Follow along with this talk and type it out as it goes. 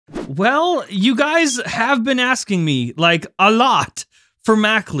Well, you guys have been asking me, like, a lot for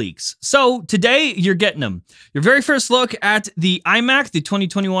Mac leaks. So today, you're getting them. Your very first look at the iMac, the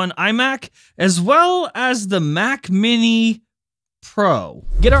 2021 iMac, as well as the Mac Mini Pro.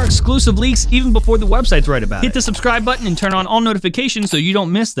 Get our exclusive leaks even before the website's right about it. Hit the subscribe button and turn on all notifications so you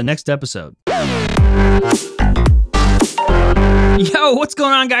don't miss the next episode. Yo, what's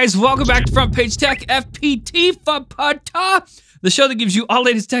going on, guys? Welcome back to Front Page Tech, FPT, the show that gives you all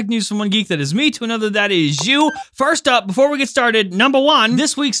latest tech news from one geek that is me to another that is you. First up, before we get started, number one,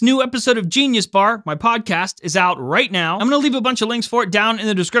 this week's new episode of Genius Bar, my podcast, is out right now. I'm gonna leave a bunch of links for it down in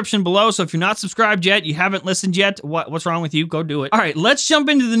the description below, so if you're not subscribed yet, you haven't listened yet, what's wrong with you? Go do it. All right, let's jump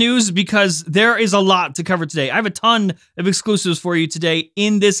into the news because there is a lot to cover today. I have a ton of exclusives for you today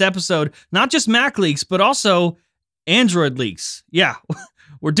in this episode, not just Mac leaks, but also Android leaks. Yeah,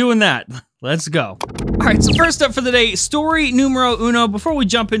 we're doing that. Let's go. All right, so first up for the day, story numero uno. Before we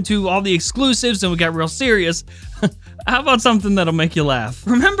jump into all the exclusives and we get real serious, how about something that'll make you laugh?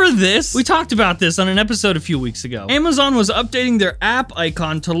 Remember this? We talked about this on an episode a few weeks ago. Amazon was updating their app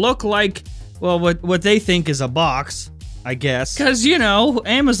icon to look like, well, what they think is a box, I guess. Because, you know,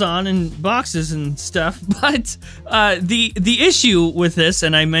 Amazon and boxes and stuff. But the issue with this,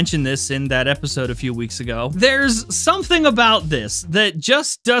 and I mentioned this in that episode a few weeks ago, there's something about this that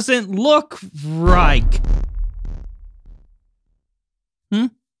just doesn't look right.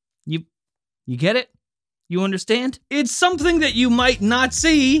 You get it? You understand? It's something that you might not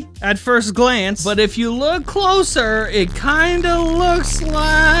see at first glance, but if you look closer, it kind of looks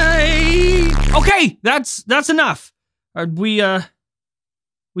like... Okay, that's enough. Are we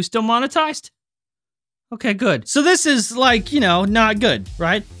still monetized? Okay, good. So this is like, you know, not good,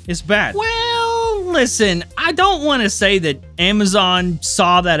 right? It's bad. Well, listen, I don't want to say that Amazon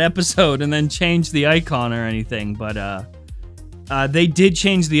saw that episode and then changed the icon or anything, but they did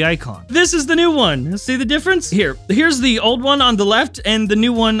change the icon. This is the new one. See the difference? Here's the old one on the left and the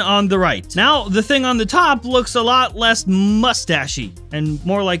new one on the right. Now, the thing on the top looks a lot less mustachy and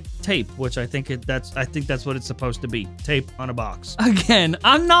more like tape, which I think that's what it's supposed to be. Tape on a box. Again,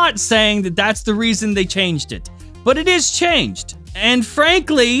 I'm not saying that that's the reason they changed it, but it is changed. And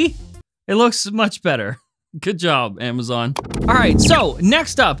frankly, it looks much better. Good job, Amazon. All right, so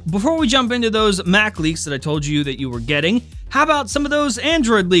next up, before we jump into those Mac leaks that I told you that you were getting, how about some of those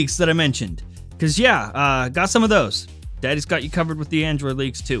Android leaks that I mentioned? Because yeah, got some of those. Daddy's got you covered with the Android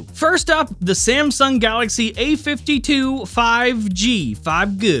leaks too. First up, the Samsung Galaxy A52 5G,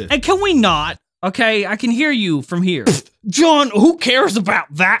 5 good. And can we not? Okay, I can hear you from here. John, who cares about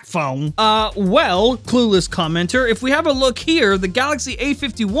that phone? Well, clueless commenter, if we have a look here, the Galaxy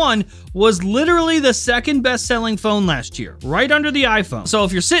A51 was literally the second best-selling phone last year, right under the iPhone. So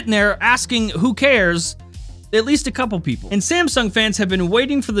if you're sitting there asking who cares, at least a couple people. And Samsung fans have been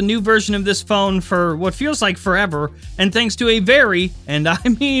waiting for the new version of this phone for what feels like forever, and thanks to a very, and I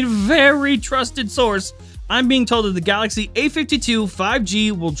mean very trusted source, I'm being told that the Galaxy A52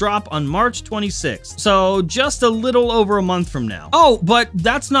 5G will drop on March 26th, so just a little over a month from now. Oh, but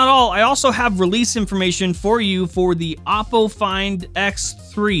that's not all. I also have release information for you for the Oppo Find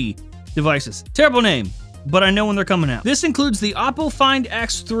X3 devices. Terrible name, but I know when they're coming out. This includes the Oppo Find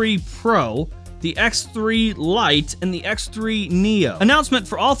X3 Pro, the X3 Lite, and the X3 Neo. Announcement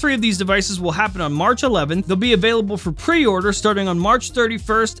for all three of these devices will happen on March 11th. They'll be available for pre-order starting on March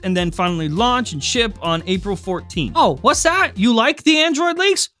 31st and then finally launch and ship on April 14th. Oh, what's that? You like the Android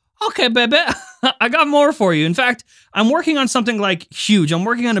leaks? Okay, baby. I got more for you. In fact, I'm working on something like huge. I'm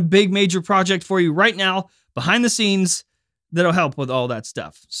working on a big major project for you right now behind the scenes that'll help with all that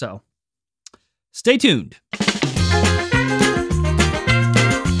stuff. So stay tuned.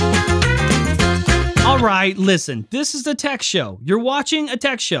 All right, listen, this is a tech show. You're watching a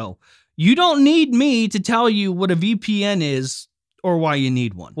tech show. You don't need me to tell you what a VPN is or why you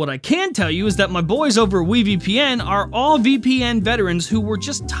need one. What I can tell you is that my boys over at WeVPN are all VPN veterans who were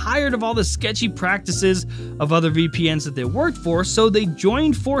just tired of all the sketchy practices of other VPNs that they worked for, so they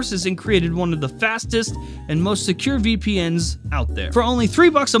joined forces and created one of the fastest and most secure VPNs out there. For only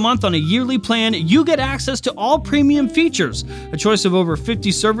 $3 a month on a yearly plan, you get access to all premium features, a choice of over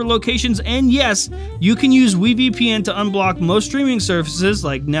 50 server locations, and yes, you can use WeVPN to unblock most streaming services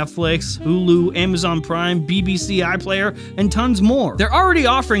like Netflix, Hulu, Amazon Prime, BBC iPlayer, and tons more. They're already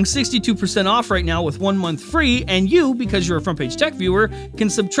offering 62% off right now with 1 month free, and you, because you're a Front Page Tech viewer, can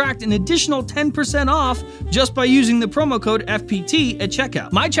subtract an additional 10% off just by using the promo code FPT at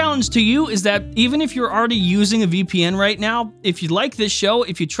checkout. My challenge to you is that even if you're already using a VPN right now, if you like this show,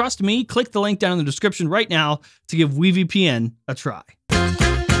 if you trust me, click the link down in the description right now to give WeVPN a try.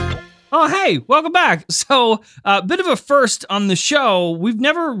 Oh, hey, welcome back. So, a bit of a first on the show. We've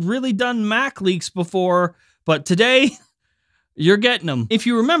never really done Mac leaks before, but today, you're getting them. If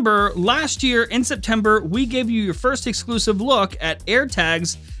you remember, last year in September, we gave you your first exclusive look at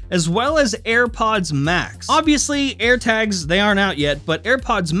AirTags as well as AirPods Max. Obviously, AirTags, they aren't out yet, but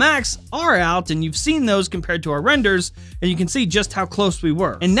AirPods Max are out, and you've seen those compared to our renders, and you can see just how close we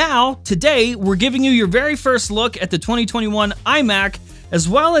were. And now, today, we're giving you your very first look at the 2021 iMac, as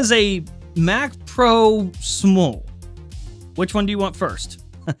well as a Mac Pro Small. Which one do you want first?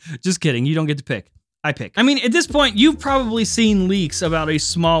 Just kidding, you don't get to pick. I pick. I mean, at this point, you've probably seen leaks about a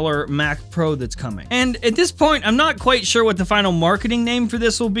smaller Mac Pro that's coming. And at this point, I'm not quite sure what the final marketing name for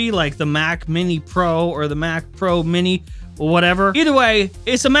this will be, like the Mac Mini Pro or the Mac Pro Mini, or whatever. Either way,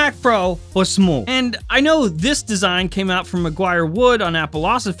 it's a Mac Pro or Small. And I know this design came out from McGuire Wood on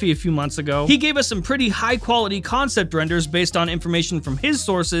Appleosophy a few months ago. He gave us some pretty high quality concept renders based on information from his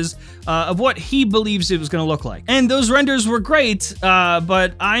sources of what he believes it was gonna look like. And those renders were great,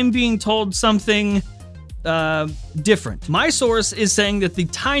 but I'm being told something different. My source is saying that the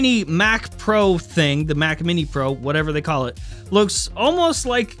tiny Mac Pro thing, the Mac Mini Pro, whatever they call it, looks almost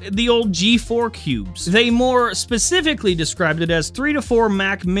like the old G4 cubes. They more specifically described it as 3 to 4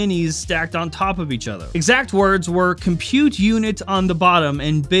 Mac Minis stacked on top of each other. Exact words were compute unit on the bottom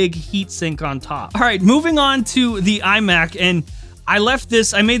and big heatsink on top. All right, moving on to the iMac, and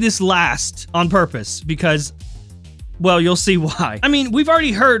I made this last on purpose because, well, you'll see why. I mean, we've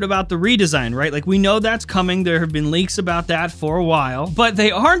already heard about the redesign, right? Like, we know that's coming. There have been leaks about that for a while, but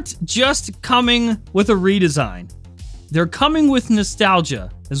they aren't just coming with a redesign. They're coming with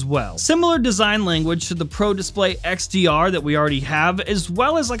nostalgia as well. Similar design language to the Pro Display XDR that we already have, as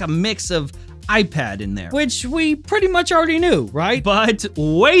well as like a mix of iPad in there, which we pretty much already knew, right? But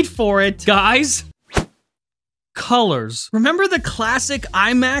wait for it, guys. Colors. Remember the classic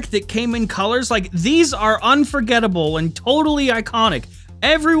iMac that came in colors? Like, these are unforgettable and totally iconic.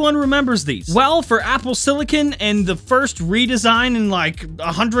 Everyone remembers these. Well, for Apple Silicon and the first redesign in like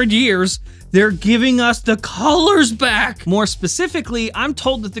 100 years, they're giving us the colors back. More specifically, I'm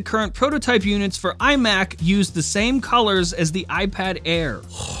told that the current prototype units for iMac use the same colors as the iPad Air.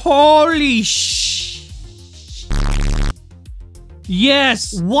 Holy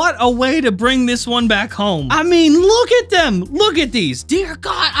yes, what a way to bring this one back home. I mean, look at them. Look at these. Dear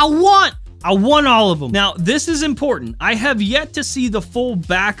God, I want all of them. Now, this is important. I have yet to see the full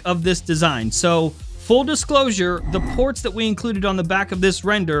back of this design. So, full disclosure, the ports that we included on the back of this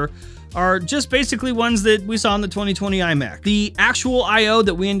render are just basically ones that we saw in the 2020 iMac. The actual I/O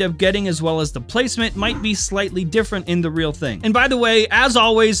that we end up getting, as well as the placement, might be slightly different in the real thing. And by the way, as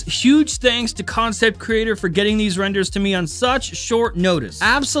always, huge thanks to Concept Creator for getting these renders to me on such short notice.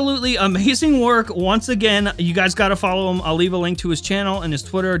 Absolutely amazing work. Once again, you guys gotta follow him. I'll leave a link to his channel and his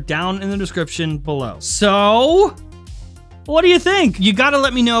Twitter down in the description below. So, what do you think? You gotta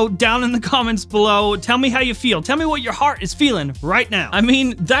let me know down in the comments below. Tell me how you feel. Tell me what your heart is feeling right now. I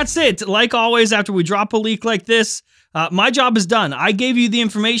mean, that's it. Like always, after we drop a leak like this, my job is done. I gave you the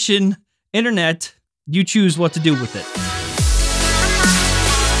information, internet. You choose what to do with it.